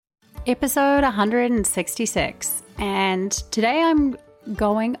episode 166, and today I'm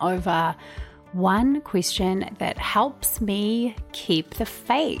going over one question that helps me keep the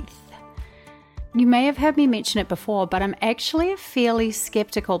faith. You may have heard me mention it before, but I'm actually a fairly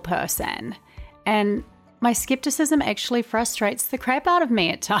skeptical person, and my skepticism actually frustrates the crap out of me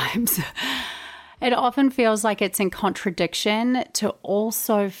at times. It often feels like it's in contradiction to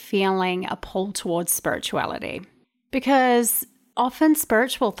also feeling a pull towards spirituality, because often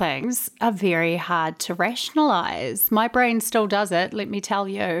spiritual things are very hard to rationalize. My brain still does it, let me tell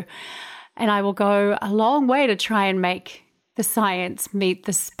you. And I will go a long way to try and make the science meet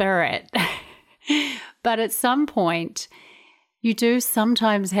the spirit. But at some point, you do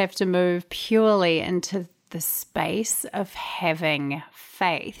sometimes have to move purely into the space of having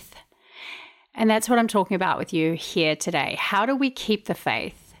faith. And that's what I'm talking about with you here today. How do we keep the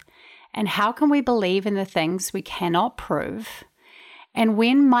faith? And how can we believe in the things we cannot prove? And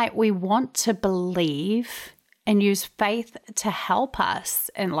when might we want to believe and use faith to help us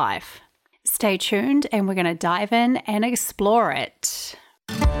in life? Stay tuned and we're going to dive in and explore it.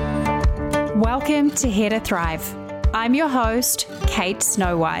 Welcome to Here to Thrive. I'm your host, Kate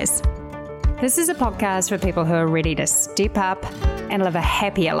Snowwise. This is a podcast for people who are ready to step up and live a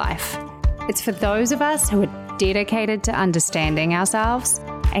happier life. It's for those of us who are dedicated to understanding ourselves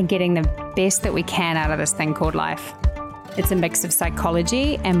and getting the best that we can out of this thing called life. It's a mix of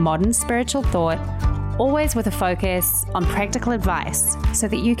psychology and modern spiritual thought, always with a focus on practical advice so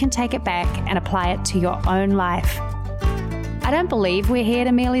that you can take it back and apply it to your own life. I don't believe we're here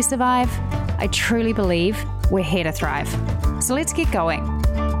to merely survive. I truly believe we're here to thrive. So let's get going.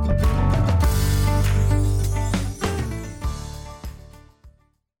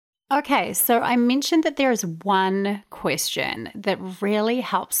 Okay, so I mentioned that there is one question that really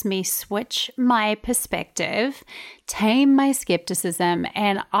helps me switch my perspective, tame my skepticism,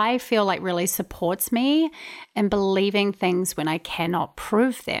 and I feel like really supports me in believing things when I cannot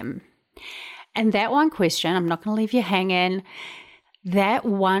prove them. And that one question, I'm not going to leave you hanging. That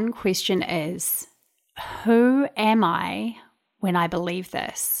one question is, who am I when I believe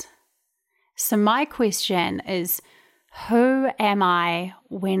this? So my question is, who am I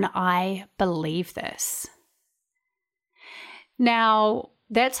when I believe this? Now,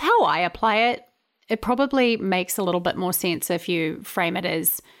 that's how I apply it. It probably makes a little bit more sense if you frame it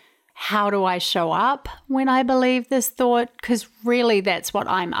as, how do I show up when I believe this thought? Because really that's what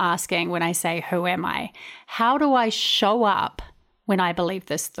I'm asking when I say, who am I? How do I show up when I believe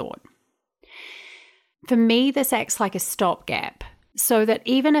this thought? For me, this acts like a stopgap. So that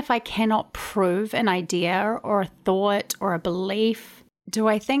even if I cannot prove an idea or a thought or a belief, do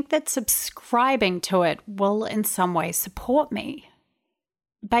I think that subscribing to it will in some way support me?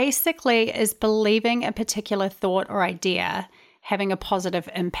 Basically, is believing a particular thought or idea having a positive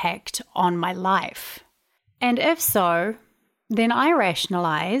impact on my life? And if so, then I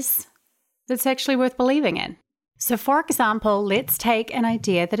rationalize that's actually worth believing in. So for example, let's take an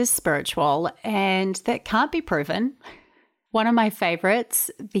idea that is spiritual and that can't be proven. One of my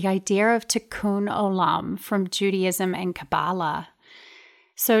favorites, the idea of Tikkun Olam from Judaism and Kabbalah.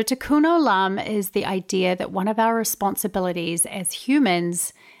 So Tikkun Olam is the idea that one of our responsibilities as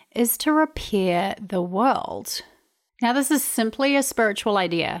humans is to repair the world. Now, this is simply a spiritual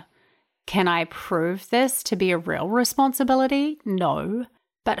idea. Can I prove this to be a real responsibility? No.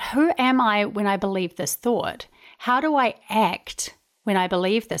 But who am I when I believe this thought? How do I act when I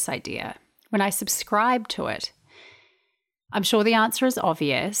believe this idea, when I subscribe to it? I'm sure the answer is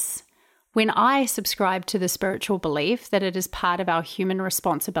obvious. When I subscribe to the spiritual belief that it is part of our human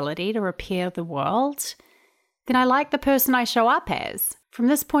responsibility to repair the world, then I like the person I show up as. From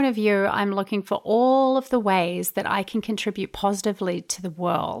this point of view, I'm looking for all of the ways that I can contribute positively to the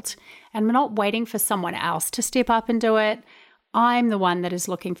world. And I'm not waiting for someone else to step up and do it. I'm the one that is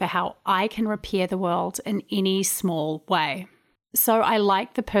looking for how I can repair the world in any small way. So I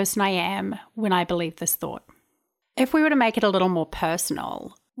like the person I am when I believe this thought. If we were to make it a little more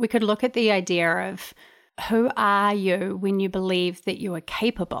personal, we could look at the idea of, who are you when you believe that you are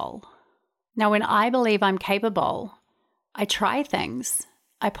capable? Now, when I believe I'm capable, I try things.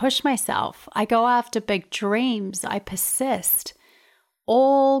 I push myself. I go after big dreams. I persist.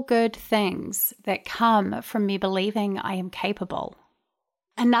 All good things that come from me believing I am capable.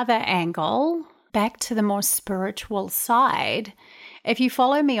 Another angle, back to the more spiritual side. If you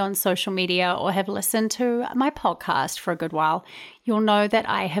follow me on social media or have listened to my podcast for a good while, you'll know that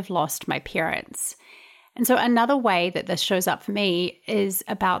I have lost my parents. And so another way that this shows up for me is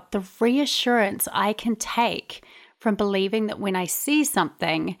about the reassurance I can take from believing that when I see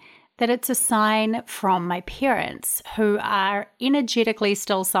something, that it's a sign from my parents who are energetically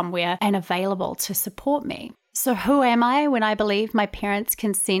still somewhere and available to support me. So who am I when I believe my parents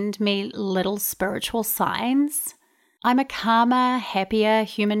can send me little spiritual signs? I'm a calmer, happier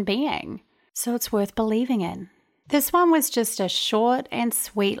human being, so it's worth believing in. This one was just a short and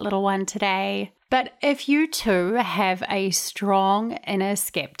sweet little one today. But if you too have a strong inner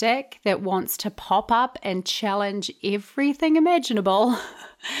skeptic that wants to pop up and challenge everything imaginable,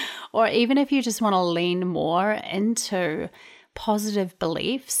 or even if you just want to lean more into positive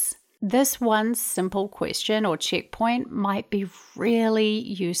beliefs, this one simple question or checkpoint might be really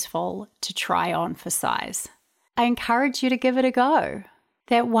useful to try on for size. I encourage you to give it a go.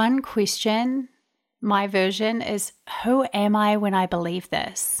 That one question, my version, is who am I when I believe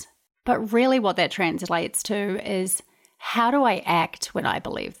this? But really what that translates to is how do I act when I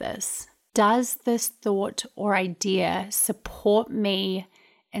believe this? Does this thought or idea support me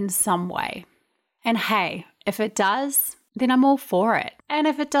in some way? And hey, if it does, then I'm all for it. And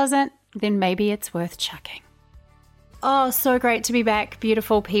if it doesn't, then maybe it's worth chucking. Oh, so great to be back,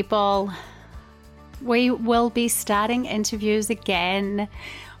 beautiful people. We will be starting interviews again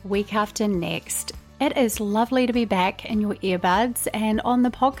week after next. It is lovely to be back in your earbuds and on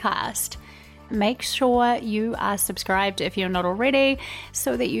the podcast. Make sure you are subscribed if you're not already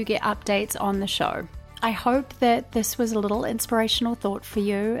so that you get updates on the show. I hope that this was a little inspirational thought for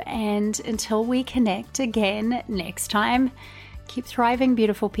you, and until we connect again next time, keep thriving,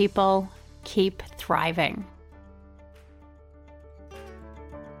 beautiful people. Keep thriving.